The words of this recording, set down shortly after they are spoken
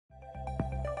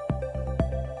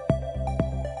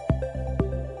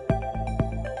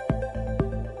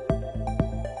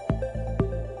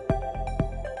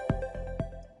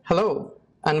Hello,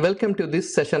 and welcome to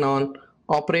this session on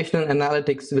Operational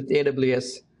Analytics with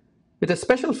AWS, with a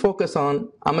special focus on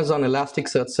Amazon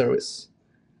Elasticsearch Service.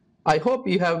 I hope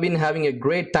you have been having a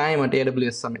great time at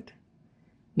AWS Summit.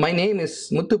 My name is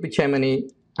Muthu Pichaimani,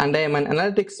 and I am an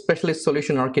Analytics Specialist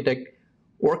Solution Architect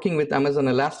working with Amazon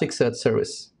Elasticsearch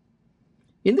Service.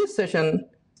 In this session,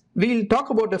 we'll talk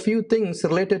about a few things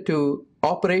related to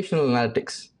operational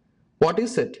analytics. What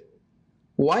is it?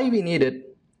 Why we need it?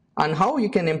 And how you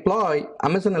can employ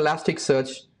Amazon Elasticsearch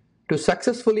to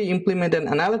successfully implement an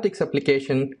analytics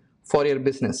application for your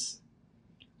business.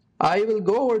 I will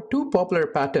go over two popular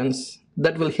patterns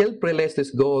that will help realize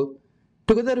this goal,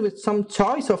 together with some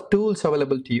choice of tools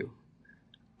available to you.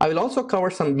 I will also cover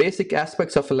some basic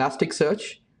aspects of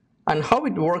Elasticsearch and how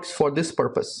it works for this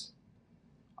purpose.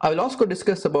 I will also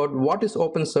discuss about what is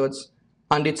OpenSearch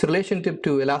and its relationship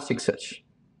to Elasticsearch.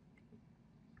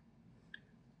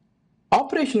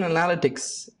 Operational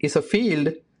analytics is a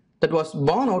field that was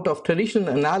born out of traditional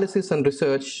analysis and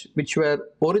research, which were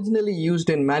originally used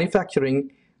in manufacturing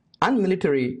and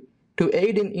military to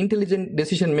aid in intelligent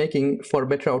decision making for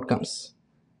better outcomes.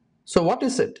 So what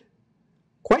is it?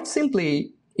 Quite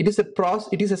simply, it is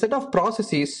a set of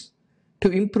processes to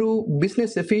improve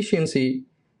business efficiency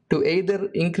to either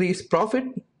increase profit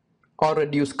or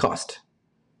reduce cost.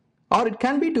 Or it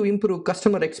can be to improve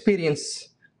customer experience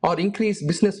or increase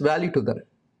business value to them.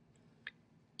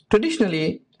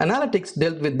 Traditionally, analytics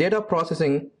dealt with data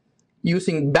processing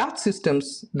using batch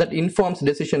systems that informs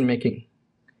decision making.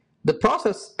 The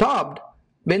process stopped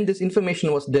when this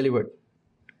information was delivered.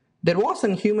 There was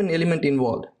a human element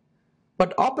involved,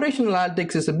 but operational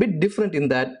analytics is a bit different in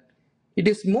that it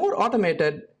is more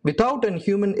automated without a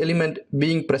human element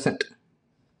being present.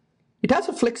 It has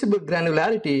a flexible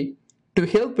granularity to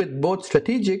help with both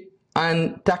strategic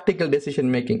and tactical decision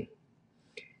making.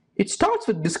 It starts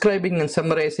with describing and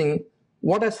summarizing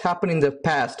what has happened in the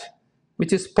past,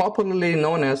 which is popularly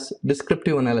known as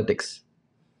descriptive analytics.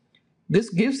 This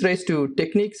gives rise to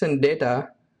techniques and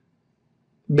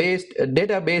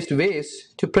data-based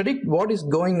ways to predict what is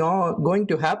going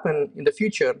to happen in the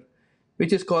future,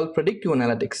 which is called predictive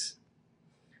analytics.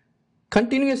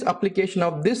 Continuous application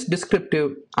of this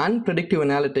descriptive and predictive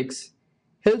analytics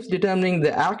helps determining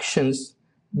the actions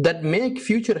that make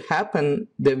future happen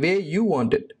the way you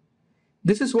want it.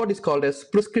 This is what is called as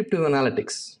prescriptive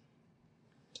analytics.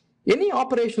 Any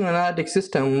operational analytics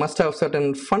system must have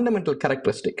certain fundamental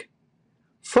characteristics.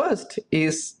 First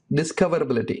is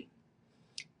discoverability.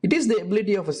 It is the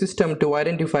ability of a system to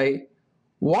identify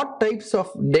what types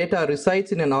of data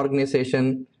resides in an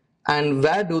organization and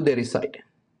where do they reside.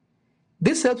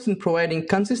 This helps in providing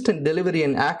consistent delivery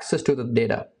and access to the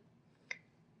data.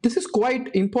 This is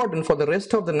quite important for the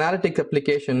rest of the analytics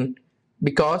application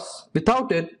because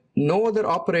without it, no other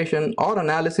operation or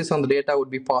analysis on the data would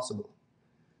be possible.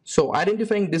 So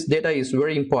identifying this data is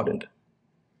very important.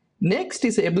 Next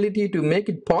is the ability to make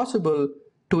it possible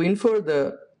to infer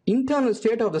the internal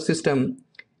state of the system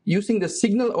using the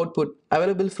signal output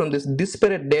available from this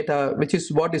disparate data, which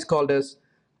is what is called as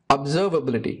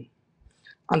observability.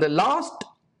 And the last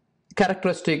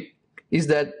characteristic is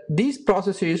that these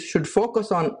processes should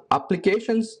focus on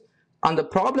applications and the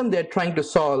problem they're trying to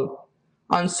solve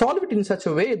and solve it in such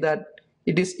a way that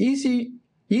it is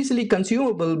easily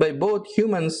consumable by both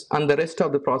humans and the rest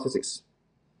of the processes.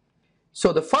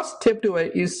 So the first step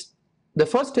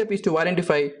is to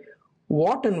identify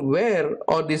what and where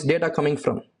are these data coming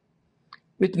from.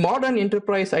 With modern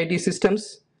enterprise IT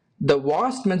systems, the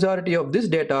vast majority of this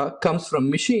data comes from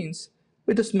machines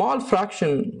with a small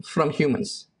fraction from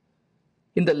humans.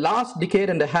 In the last decade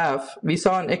and a half, we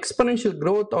saw an exponential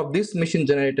growth of this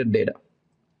machine-generated data.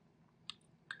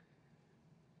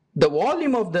 The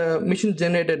volume of the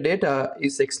machine-generated data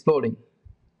is exploding.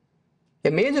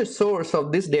 A major source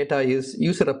of this data is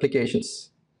user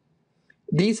applications.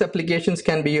 These applications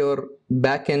can be your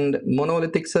back-end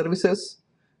monolithic services,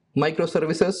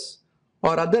 microservices,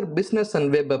 or other business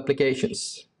and web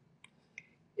applications.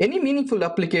 Any meaningful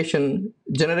application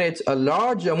generates a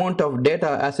large amount of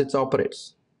data as it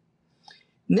operates.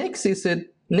 Next is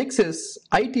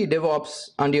IT DevOps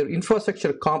and your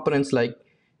infrastructure components like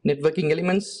networking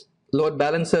elements, load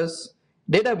balancers,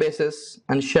 databases,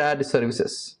 and shared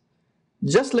services.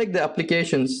 Just like the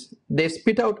applications, they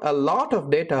spit out a lot of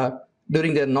data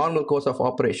during their normal course of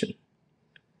operation.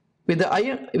 With the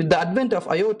advent of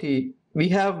IoT, we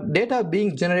have data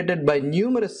being generated by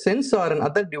numerous sensor and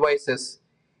other devices,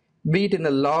 be it in a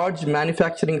large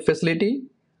manufacturing facility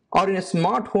or in a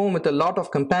smart home with a lot of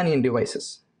companion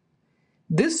devices.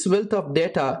 This wealth of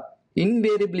data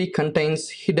invariably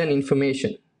contains hidden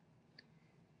information.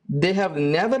 they have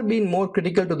never been more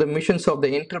critical to the missions of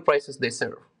the enterprises they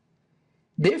serve.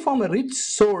 They form a rich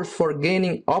source for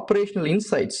gaining operational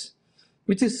insights,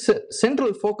 which is the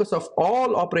central focus of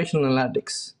all operational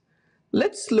analytics.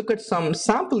 Let's look at some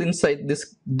sample insight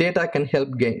this data can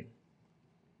help gain.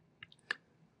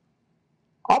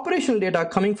 Operational data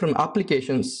coming from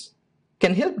applications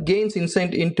can help gain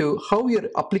insight into how your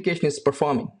application is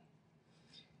performing.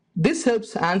 This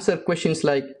helps answer questions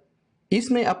like, is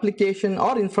my application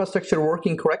or infrastructure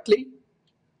working correctly?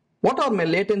 What are my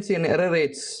latency and error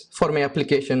rates for my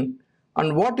application?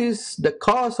 And what is the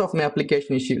cause of my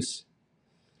application issues?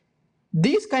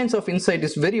 These kinds of insight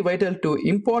is very vital to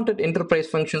important enterprise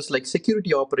functions like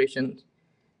security operations,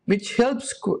 which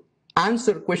helps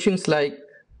answer questions like,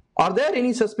 are there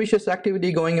any suspicious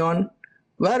activity going on?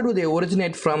 Where do they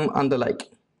originate from, and the like.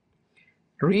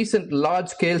 Recent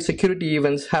large-scale security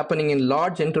events happening in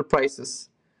large enterprises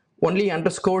only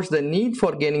underscores the need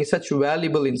for gaining such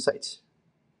valuable insights.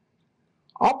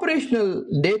 Operational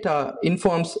data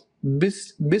informs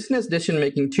business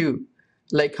decision-making too,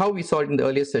 like how we saw it in the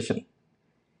earlier session.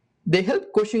 They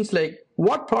help questions like,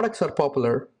 what products are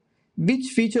popular, which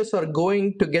features are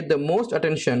going to get the most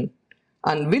attention,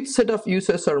 and which set of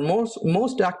users are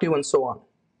most active, and so on.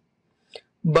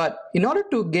 But in order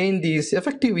to gain these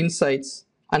effective insights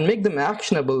and make them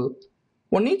actionable,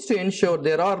 one needs to ensure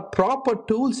there are proper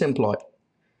tools employed.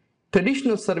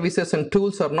 Traditional services and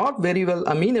tools are not very well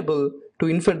amenable to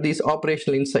infer these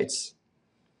operational insights.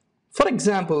 For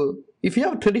example, if you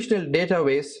have a traditional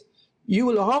database, you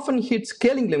will often hit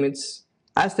scaling limits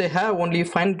as they have only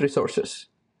finite resources.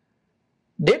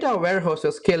 Data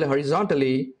warehouses scale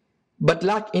horizontally but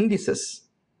lack indices,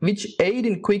 which aid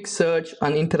in quick search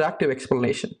and interactive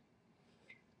explanation.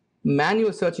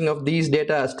 Manual searching of these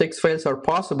data as text files are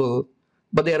possible,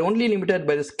 but they are only limited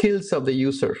by the skills of the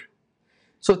user.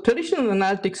 So traditional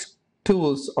analytics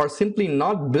tools are simply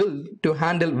not built to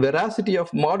handle veracity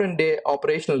of modern-day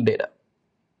operational data.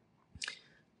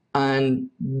 And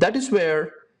that is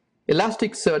where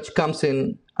Elasticsearch comes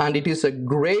in, and it is a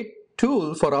great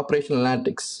tool for operational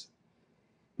analytics.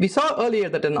 We saw earlier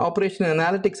that an operational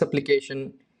analytics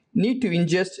application needs to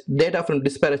ingest data from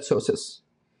disparate sources.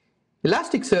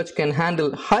 Elasticsearch can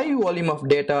handle high volume of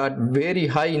data at very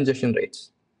high ingestion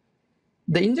rates.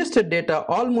 The ingested data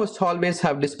almost always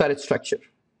have disparate structure.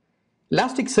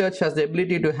 Elasticsearch has the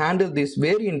ability to handle these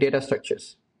varying data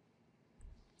structures.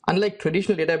 Unlike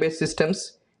traditional database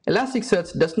systems,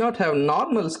 Elasticsearch does not have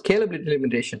normal scalability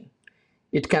limitation.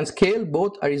 It can scale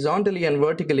both horizontally and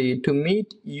vertically to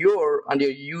meet your and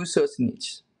your users'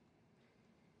 needs.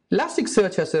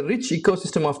 Elasticsearch has a rich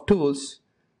ecosystem of tools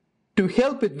to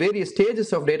help with various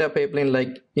stages of data pipeline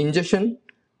like ingestion,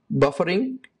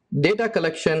 buffering, data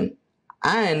collection,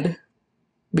 and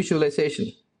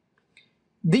visualization.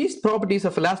 These properties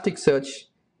of Elasticsearch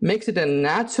makes it a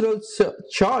natural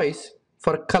choice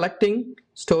for collecting,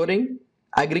 storing,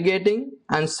 aggregating,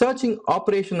 and searching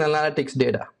operational analytics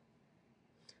data.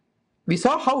 We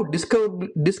saw how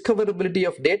discoverability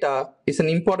of data is an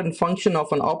important function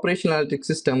of an operational analytics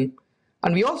system,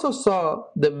 and we also saw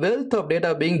the wealth of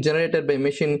data being generated by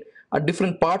machine at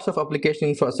different parts of application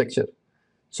infrastructure.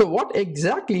 So what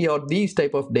exactly are these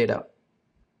type of data?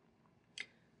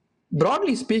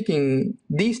 Broadly speaking,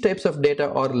 these types of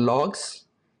data are logs,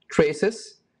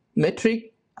 traces,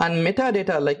 metric, and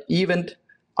metadata like event,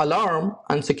 alarm,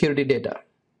 and security data.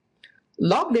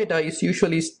 Log data is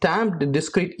usually stamped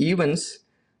discrete events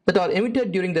that are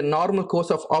emitted during the normal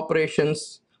course of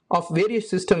operations of various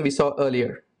systems we saw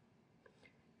earlier.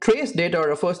 Trace data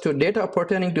refers to data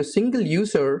pertaining to single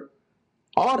user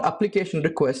or application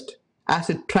request as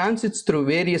it transits through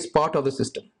various parts of the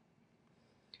system.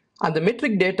 And the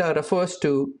metric data refers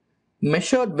to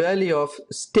measured value of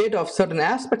state of certain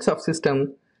aspects of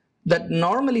system that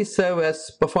normally serve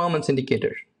as performance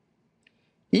indicators.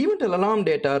 Event alarm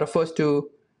data refers to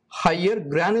higher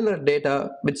granular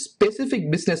data with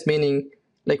specific business meaning,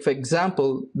 like for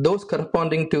example, those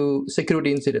corresponding to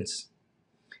security incidents.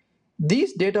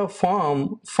 These data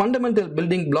form fundamental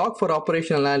building block for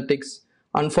operational analytics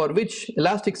and for which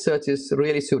Elasticsearch is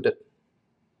really suited.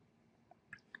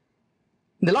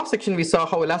 In the last section, we saw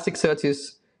how Elasticsearch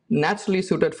is naturally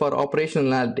suited for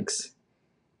operational analytics.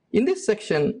 In this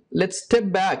section, let's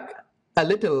step back a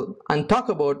little and talk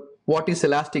about what is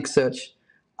Elasticsearch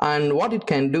and what it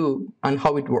can do and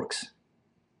how it works.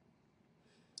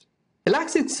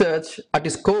 Elasticsearch at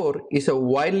its core is a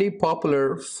widely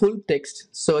popular full-text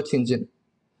search engine.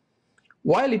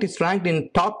 While it is ranked in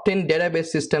top 10 database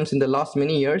systems in the last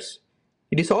many years,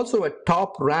 it is also a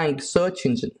top-ranked search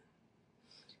engine.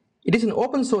 It is an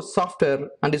open source software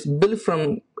and is built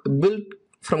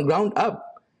from ground up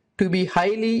to be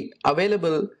highly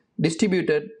available,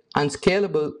 distributed, and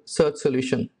scalable search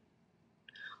solution.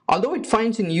 Although it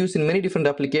finds in use in many different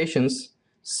applications,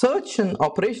 search and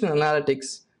operational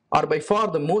analytics are by far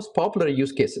the most popular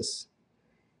use cases.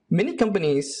 Many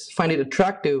companies find it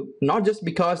attractive not just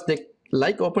because they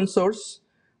like open source,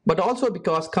 but also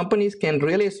because companies can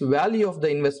realize value of the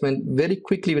investment very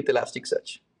quickly with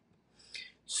Elasticsearch.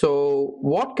 So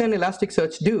what can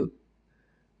Elasticsearch do?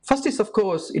 First is, of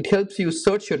course, it helps you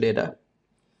search your data.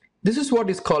 This is what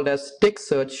is called as text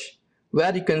search,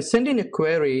 where you can send in a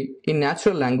query in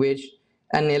natural language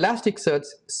and Elasticsearch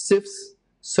sifts,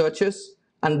 searches,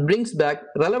 and brings back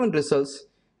relevant results,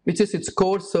 which is its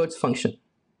core search function.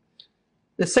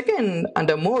 The second and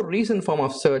a more recent form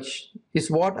of search is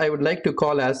what I would like to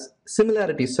call as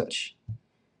similarity search.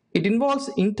 It involves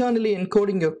internally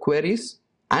encoding your queries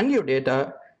and your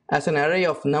data as an array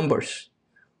of numbers,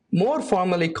 more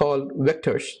formally called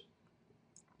vectors,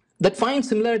 that find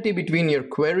similarity between your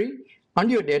query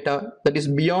and your data that is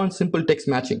beyond simple text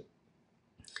matching.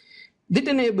 This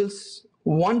enables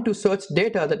one to search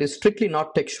data that is strictly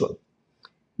not textual.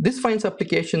 This finds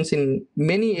applications in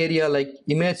many areas like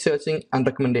image searching and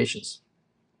recommendations.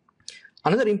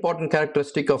 Another important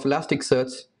characteristic of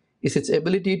Elasticsearch is its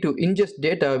ability to ingest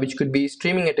data which could be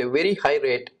streaming at a very high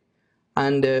rate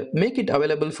and make it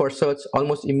available for search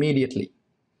almost immediately.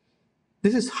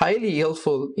 This is highly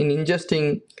helpful in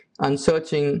ingesting and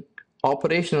searching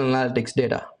operational analytics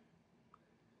data.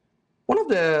 One of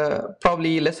the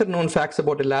probably lesser known facts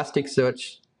about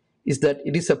Elasticsearch is that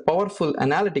it is a powerful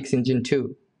analytics engine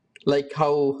too, like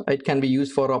how it can be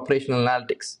used for operational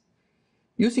analytics.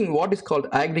 Using what is called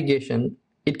aggregation,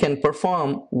 it can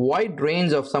perform wide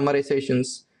range of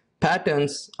summarizations,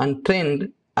 patterns, and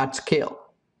trend at scale.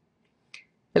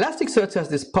 Elasticsearch has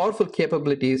these powerful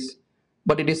capabilities,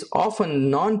 but it is often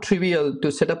non-trivial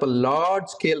to set up a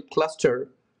large-scale cluster,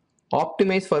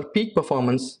 optimize for peak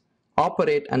performance,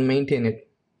 operate, and maintain it.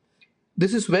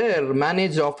 This is where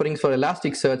managed offerings for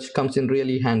Elasticsearch comes in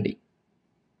really handy.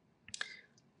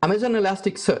 Amazon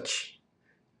Elasticsearch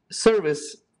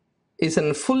service is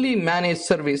a fully managed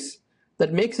service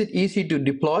that makes it easy to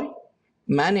deploy,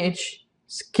 manage,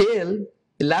 scale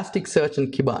Elasticsearch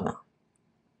and Kibana.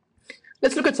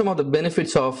 Let's look at some of the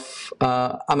benefits of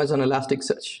Amazon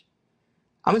Elasticsearch.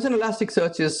 Amazon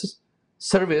Elasticsearch's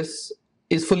service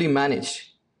is fully managed.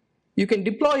 You can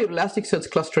deploy your Elasticsearch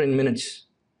cluster in minutes.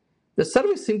 The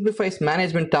service simplifies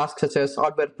management tasks such as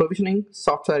hardware provisioning,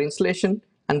 software installation,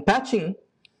 and patching,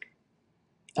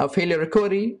 failure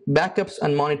recovery, backups,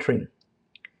 and monitoring.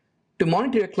 To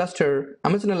monitor your cluster,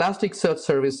 Amazon Elasticsearch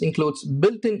service includes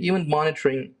built-in event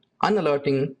monitoring and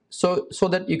alerting so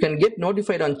that you can get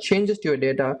notified on changes to your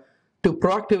data to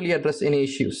proactively address any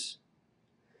issues.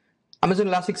 Amazon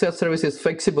Elasticsearch service is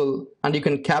flexible and you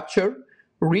can capture,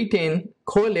 retain,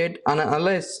 correlate, and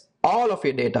analyze all of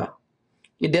your data.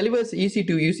 It delivers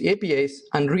easy-to-use APIs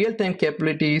and real-time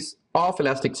capabilities of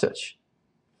Elasticsearch.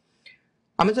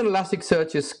 Amazon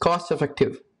Elasticsearch is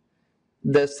cost-effective.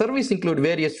 The service includes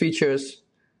various features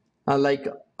like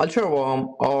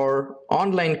ultra-warm or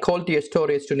online cold tier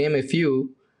storage, to name a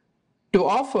few, to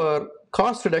offer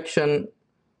cost reduction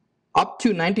up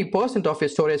to 90% of your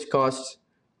storage costs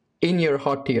in your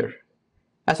hot tier.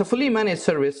 As a fully managed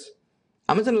service,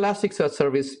 Amazon Elasticsearch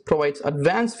service provides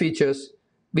advanced features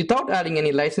without adding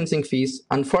any licensing fees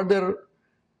and further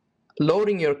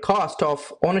lowering your cost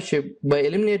of ownership by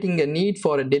eliminating a need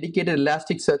for a dedicated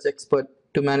Elasticsearch expert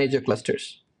to manage your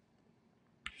clusters.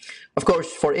 Of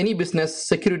course, for any business,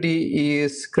 security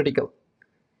is critical.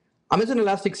 Amazon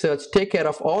Elasticsearch takes care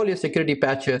of all your security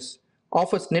patches,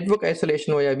 offers network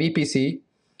isolation via VPC,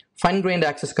 fine-grained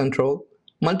access control,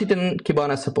 multi-tenant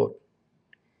Kibana support.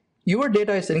 Your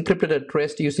data is encrypted at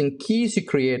rest using keys you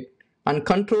create and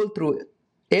controlled through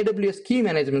AWS Key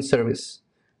Management Service.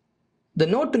 The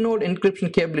node-to-node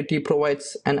encryption capability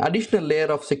provides an additional layer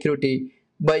of security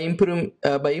by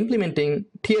implementing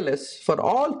TLS for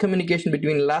all communication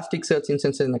between Elasticsearch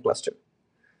instances in a cluster.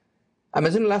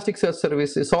 Amazon Elasticsearch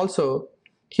service is also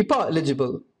HIPAA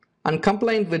eligible and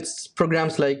compliant with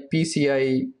programs like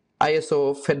PCI,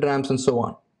 ISO, FedRAMP, and so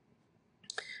on.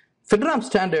 FedRAMP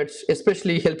standards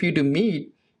especially help you to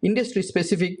meet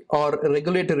industry-specific or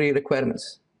regulatory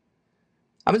requirements.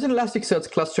 Amazon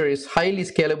Elasticsearch cluster is highly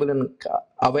scalable and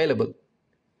available.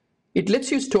 It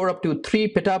lets you store up to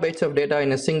 3 petabytes of data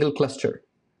in a single cluster.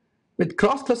 With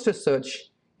cross-cluster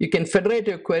search, you can federate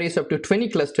your queries up to 20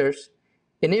 clusters,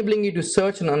 enabling you to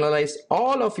search and analyze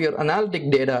all of your analytic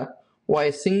data via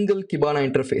a single Kibana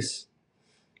interface.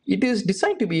 It is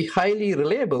designed to be highly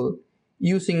reliable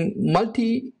using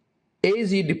multi-AZ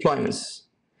deployments.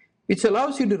 which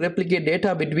allows you to replicate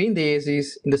data between the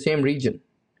ASEs in the same region.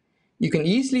 You can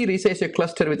easily resize your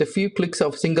cluster with a few clicks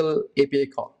of single API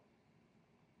call.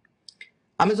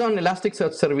 Amazon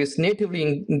Elasticsearch Service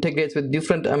natively integrates with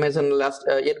different Amazon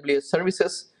AWS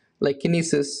services like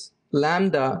Kinesis,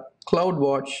 Lambda,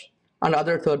 CloudWatch, and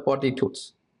other third-party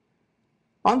tools.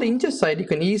 On the ingest side, you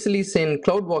can easily send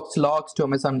CloudWatch logs to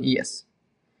Amazon ES.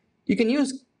 You can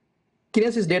use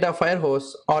Kinesis Data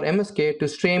Firehose or MSK to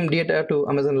stream data to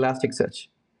Amazon Elasticsearch.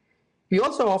 We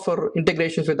also offer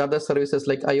integrations with other services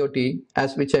like IoT,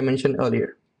 which I mentioned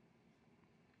earlier.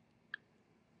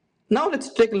 Now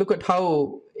let's take a look at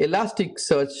how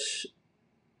Elasticsearch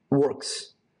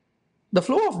works. The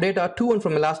flow of data to and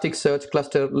from Elasticsearch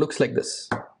cluster looks like this.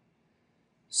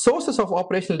 Sources of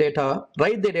operational data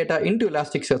write their data into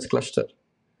Elasticsearch cluster.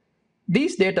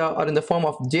 These data are in the form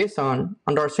of JSON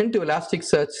and are sent to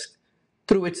Elasticsearch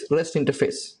through its REST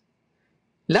interface.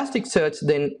 Elasticsearch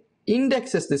then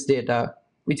indexes this data,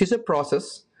 which is a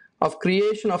process of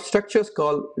creation of structures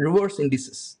called reverse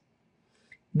indices.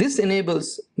 This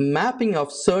enables mapping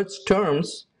of search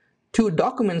terms to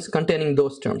documents containing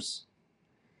those terms.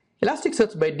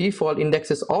 Elasticsearch by default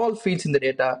indexes all fields in the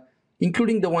data,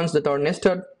 including the ones that are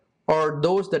nested or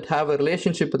those that have a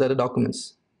relationship with other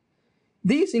documents.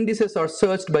 These indices are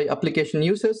searched by application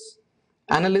users,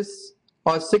 analysts,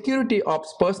 or security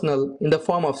ops personnel in the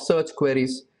form of search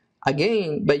queries,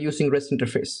 again by using REST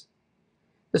interface.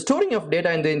 The storing of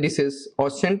data in the indices are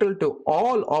central to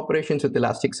all operations with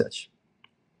Elasticsearch.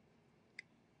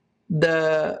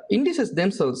 The indices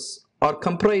themselves are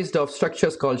comprised of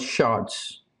structures called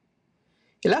shards.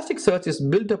 Elasticsearch is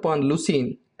built upon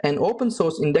Lucene, an open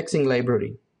source indexing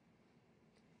library.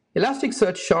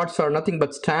 Elasticsearch shards are nothing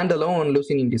but standalone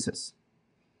Lucene indices.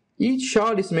 Each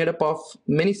shard is made up of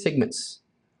many segments.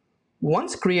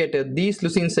 Once created, these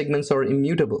Lucene segments are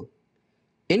immutable.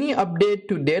 Any update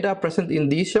to data present in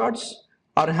these shards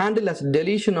are handled as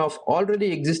deletion of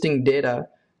already existing data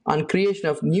and creation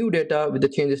of new data with the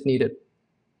changes needed.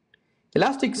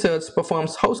 Elasticsearch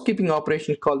performs housekeeping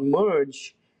operation called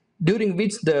merge, during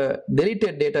which the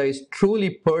deleted data is truly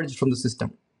purged from the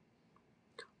system.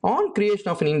 On creation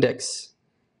of an index,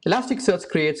 Elasticsearch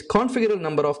creates configurable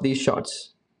number of these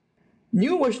shards.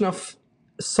 New version of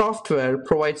software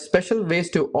provides special ways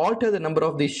to alter the number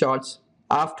of these shards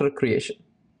after creation.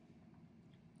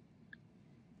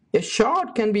 A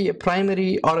shard can be a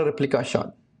primary or a replica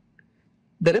shard.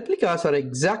 The replicas are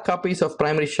exact copies of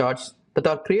primary shards that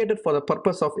are created for the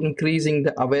purpose of increasing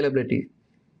the availability.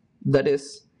 That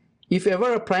is, if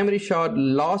ever a primary shard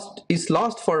is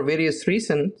lost for various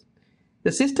reasons,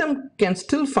 the system can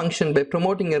still function by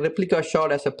promoting a replica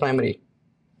shard as a primary.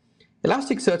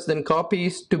 Elasticsearch then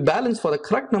copies to balance for the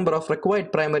correct number of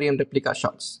required primary and replica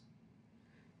shards.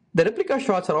 The replica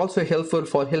shards are also helpful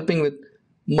for helping with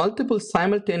multiple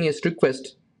simultaneous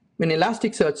requests when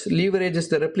Elasticsearch leverages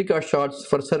the replica shards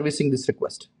for servicing this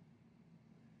request.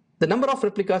 The number of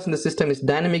replicas in the system is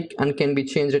dynamic and can be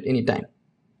changed at any time.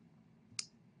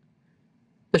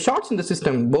 The shards in the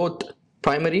system, both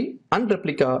primary and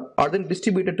replica, are then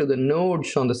distributed to the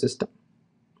nodes on the system.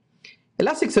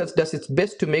 Elasticsearch does its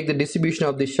best to make the distribution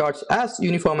of these shards as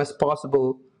uniform as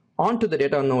possible onto the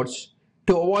data nodes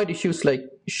to avoid issues like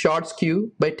shard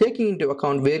skew by taking into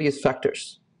account various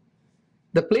factors.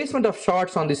 The placement of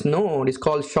shards on this node is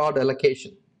called shard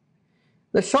allocation.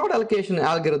 The shard allocation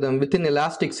algorithm within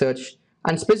Elasticsearch,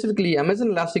 and specifically Amazon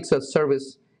Elasticsearch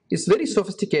service, is very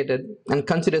sophisticated and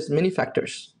considers many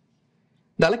factors.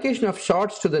 The allocation of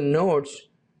shards to the nodes,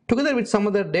 together with some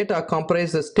other data,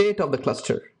 comprise the state of the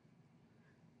cluster.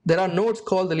 There are nodes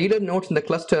called the leader nodes in the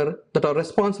cluster that are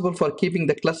responsible for keeping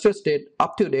the cluster state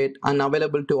up to date and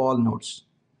available to all nodes.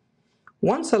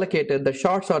 Once allocated, the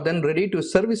shards are then ready to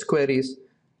service queries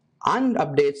and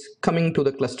updates coming to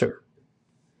the cluster.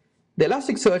 The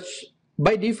Elasticsearch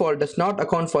by default does not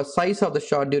account for size of the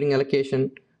shard during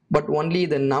allocation, but only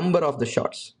the number of the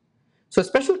shards. So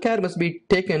special care must be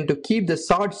taken to keep the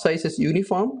shard sizes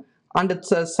uniform, and its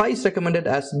size recommended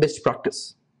as best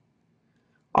practice.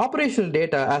 Operational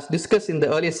data, as discussed in the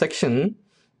earlier section,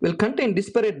 will contain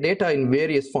disparate data in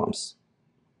various forms.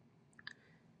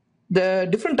 The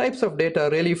different types of data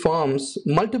really forms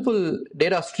multiple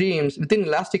data streams within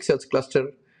Elasticsearch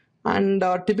cluster and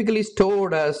are typically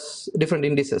stored as different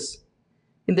indices.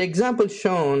 In the example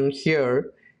shown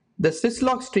here, the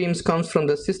syslog streams comes from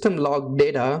the system log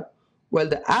data, while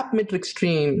the app metric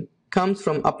stream comes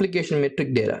from application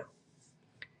metric data.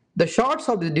 The shards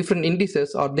of the different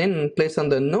indices are then placed on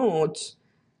the nodes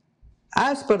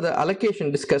as per the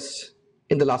allocation discussed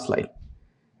in the last slide.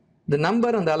 The number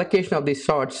and the allocation of these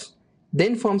shards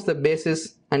then forms the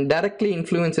basis and directly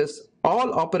influences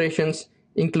all operations,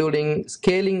 including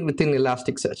scaling within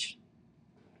Elasticsearch.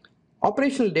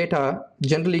 Operational data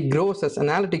generally grows as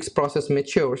analytics process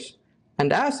matures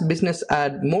and as business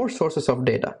add more sources of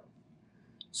data.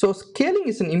 So scaling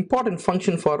is an important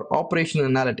function for operational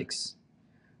analytics.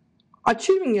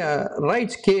 Achieving a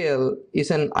right scale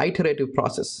is an iterative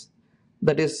process.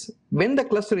 That is, when the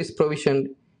cluster is provisioned,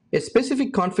 a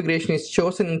specific configuration is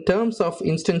chosen in terms of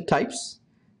instance types,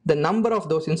 the number of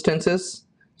those instances,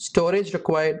 storage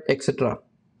required, etc.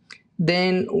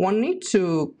 Then one needs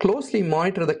to closely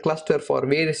monitor the cluster for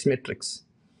various metrics.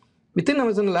 Within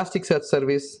Amazon Elasticsearch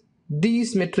service,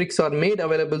 these metrics are made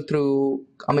available through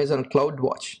Amazon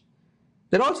CloudWatch.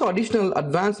 There are also additional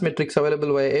advanced metrics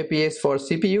available via APIs for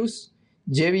CPUs,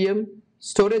 JVM,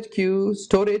 storage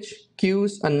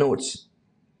queues, and nodes.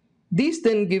 These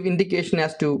then give indication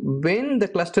as to when the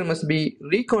cluster must be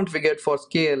reconfigured for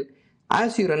scale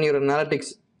as you run your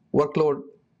analytics workload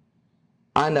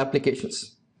and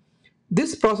applications.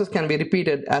 This process can be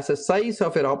repeated as the size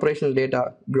of your operational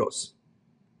data grows.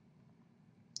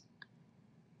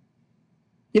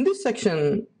 In this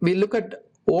section, we look at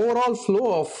overall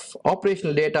flow of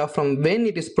operational data from when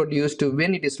it is produced to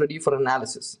when it is ready for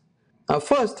analysis.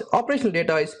 First, operational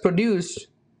data is produced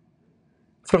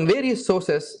from various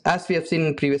sources, as we have seen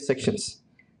in previous sections.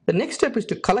 The next step is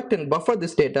to collect and buffer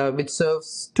this data, which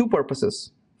serves two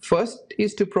purposes. First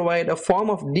is to provide a form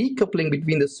of decoupling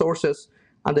between the sources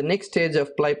and the next stage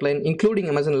of pipeline, including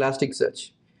Amazon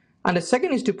Elasticsearch. And the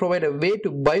second is to provide a way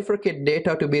to bifurcate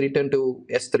data to be returned to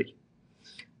S3.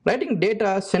 Writing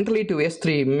data centrally to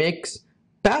S3 makes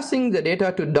passing the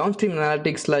data to downstream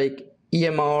analytics like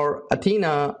EMR,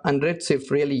 Athena, and Redshift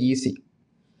really easy.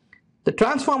 The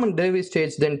transform and delivery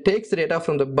stage then takes the data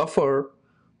from the buffer,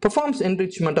 performs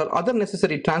enrichment or other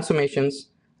necessary transformations,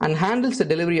 and handles the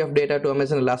delivery of data to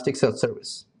Amazon Elasticsearch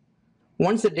service.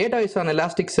 Once the data is on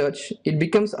Elasticsearch, it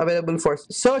becomes available for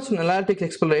search and analytics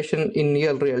exploration in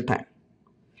near real time.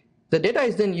 The data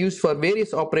is then used for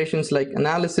various operations like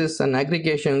analysis and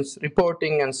aggregations,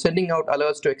 reporting, and sending out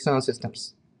alerts to external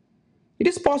systems. It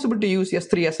is possible to use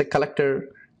S3 as a collector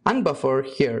and buffer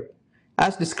here,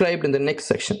 as described in the next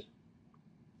section.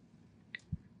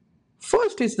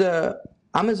 First is the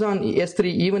Amazon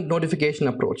S3 event notification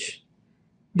approach.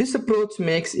 This approach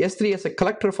makes S3 as a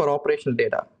collector for operational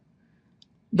data.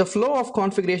 The flow of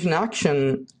configuration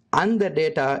action and the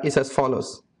data is as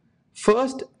follows.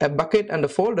 First, a bucket and a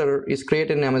folder is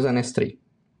created in Amazon S3.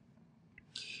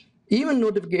 Event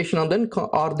notifications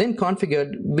are then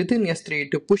configured within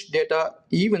S3 to push data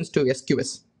events to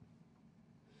SQS.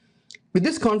 With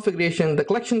this configuration, the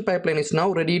collection pipeline is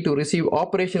now ready to receive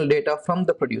operational data from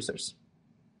the producers.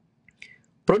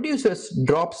 Producers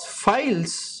drops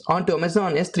files onto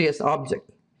Amazon S3 as object.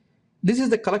 This is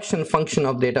the collection function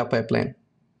of data pipeline.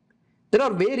 There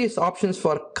are various options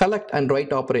for collect and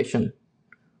write operation.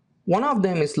 One of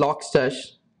them is Logstash,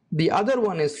 the other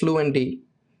one is Fluentd,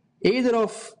 either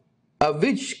of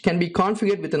which can be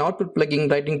configured with an output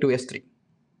plugin writing to S3.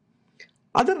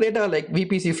 Other data like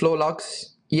VPC flow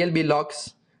logs, ELB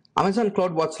logs, Amazon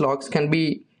CloudWatch logs can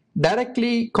be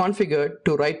directly configured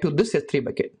to write to this S3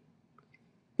 bucket.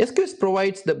 SQS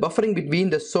provides the buffering between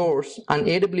the source and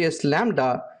AWS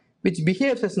Lambda, which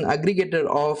behaves as an aggregator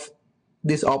of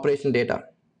this operational data.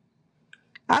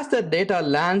 As the data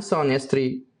lands on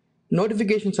S3,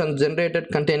 notifications are generated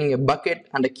containing a bucket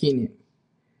and a key name.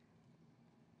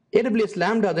 AWS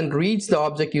Lambda then reads the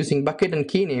object using bucket and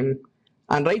key name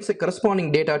and writes the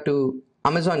corresponding data to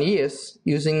Amazon ES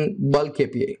using bulk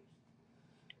API.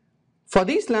 For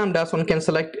these Lambdas, one can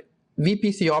select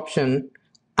VPC option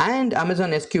and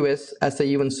Amazon SQS as the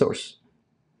event source.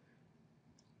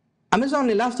 Amazon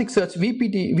Elasticsearch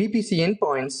VPC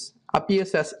endpoints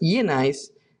appears as ENIs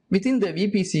within the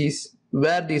VPCs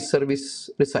where these services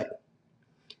reside.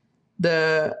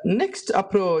 The next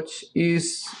approach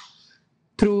is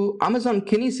through Amazon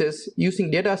Kinesis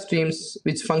using data streams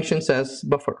which functions as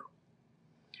buffer.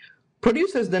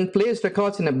 Producers then place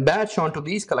records in a batch onto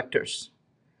these collectors.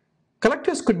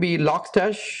 Collectors could be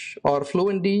Logstash or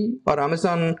Fluentd or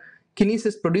Amazon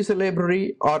Kinesis producer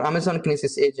library or Amazon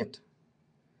Kinesis agent.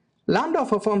 Lambda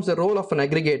performs the role of an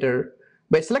aggregator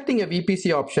by selecting a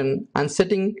VPC option and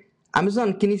setting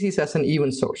Amazon Kinesis as an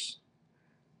event source.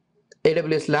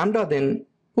 AWS Lambda then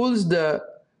pulls the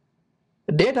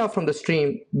data from the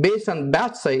stream based on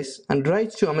batch size and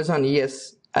writes to Amazon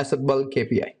ES as a bulk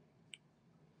API.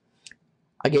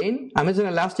 Again, Amazon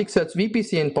Elasticsearch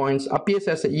VPC endpoints appears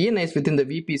as ENIs within the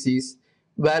VPCs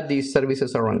where these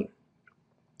services are running.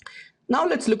 Now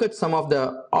let's look at some of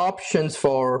the options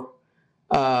for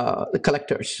the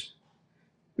collectors.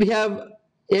 We have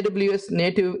AWS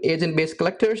native agent-based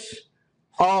collectors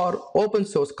or open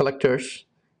source collectors,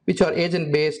 which are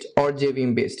agent-based or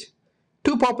JVM-based.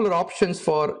 Two popular options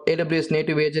for AWS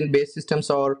native agent-based systems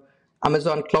are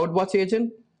Amazon CloudWatch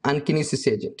Agent and Kinesis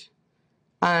Agent.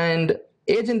 And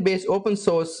agent-based open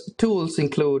source tools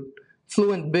include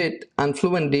FluentBit and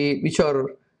FluentD, which are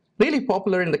really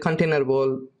popular in the container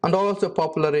world and also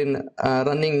popular in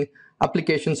running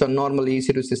applications on normal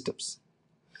EC2 systems.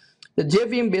 The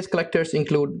JVM-based collectors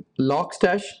include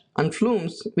Logstash and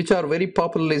Flumes, which are very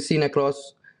popularly seen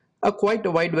across quite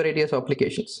a wide variety of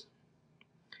applications.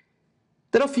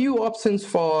 There are few options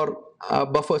for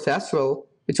buffers as well,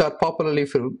 which are popularly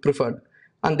preferred,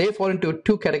 and they fall into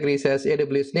two categories as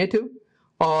AWS native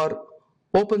or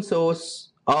open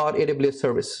source or AWS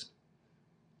service.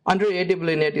 Under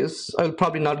AWS natives, I will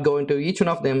probably not go into each one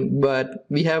of them, but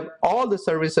we have all the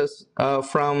services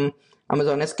from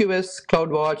Amazon SQS,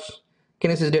 CloudWatch,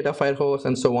 Kinesis Data Firehose,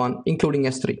 and so on, including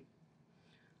S3.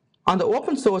 On the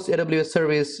open source AWS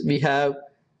service, we have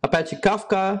Apache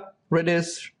Kafka,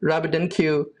 Redis,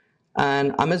 RabbitMQ,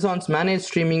 and Amazon's managed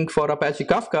streaming for Apache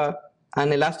Kafka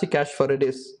and Elasticache for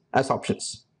Redis as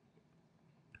options.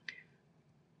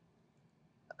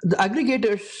 The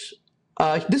aggregators,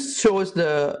 this shows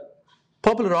the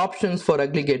popular options for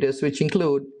aggregators, which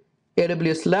include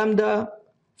AWS Lambda,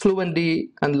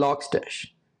 FluentD, and Logstash.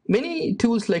 Many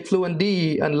tools like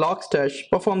FluentD and Logstash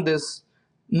perform this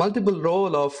multiple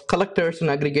role of collectors and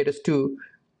aggregators too,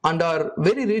 and are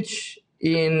very rich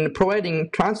in providing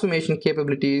transformation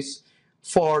capabilities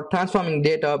for transforming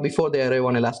data before they arrive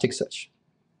on Elasticsearch.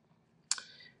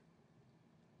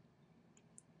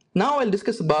 Now I'll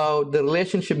discuss about the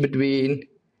relationship between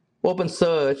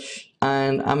OpenSearch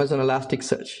and Amazon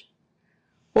Elasticsearch.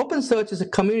 OpenSearch is a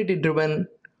community-driven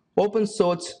open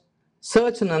source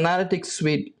search and analytics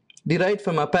suite derived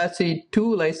from Apache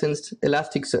 2 licensed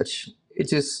Elasticsearch,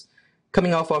 which is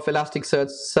coming off of Elasticsearch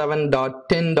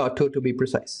 7.10.2 to be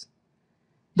precise.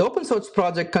 The open source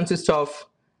project consists of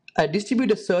a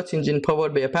distributed search engine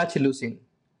powered by Apache Lucene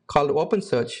called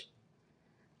OpenSearch,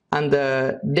 and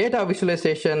the data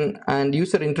visualization and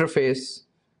user interface,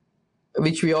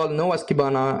 which we all know as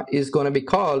Kibana, is going to be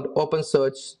called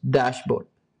OpenSearch Dashboard.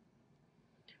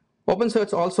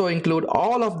 OpenSearch also include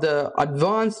all of the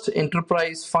advanced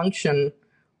enterprise function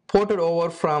ported over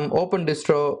from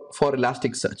OpenDistro for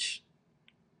Elasticsearch.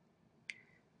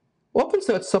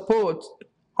 OpenSearch supports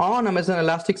on Amazon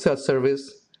Elasticsearch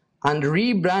service and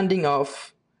rebranding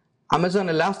of Amazon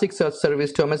Elasticsearch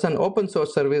service to Amazon Open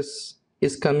Source service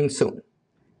is coming soon.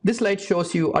 This slide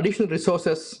shows you additional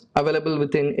resources available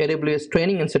within AWS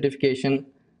training and certification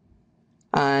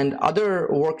and other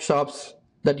workshops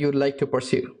that you'd like to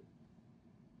pursue.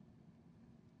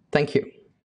 Thank you.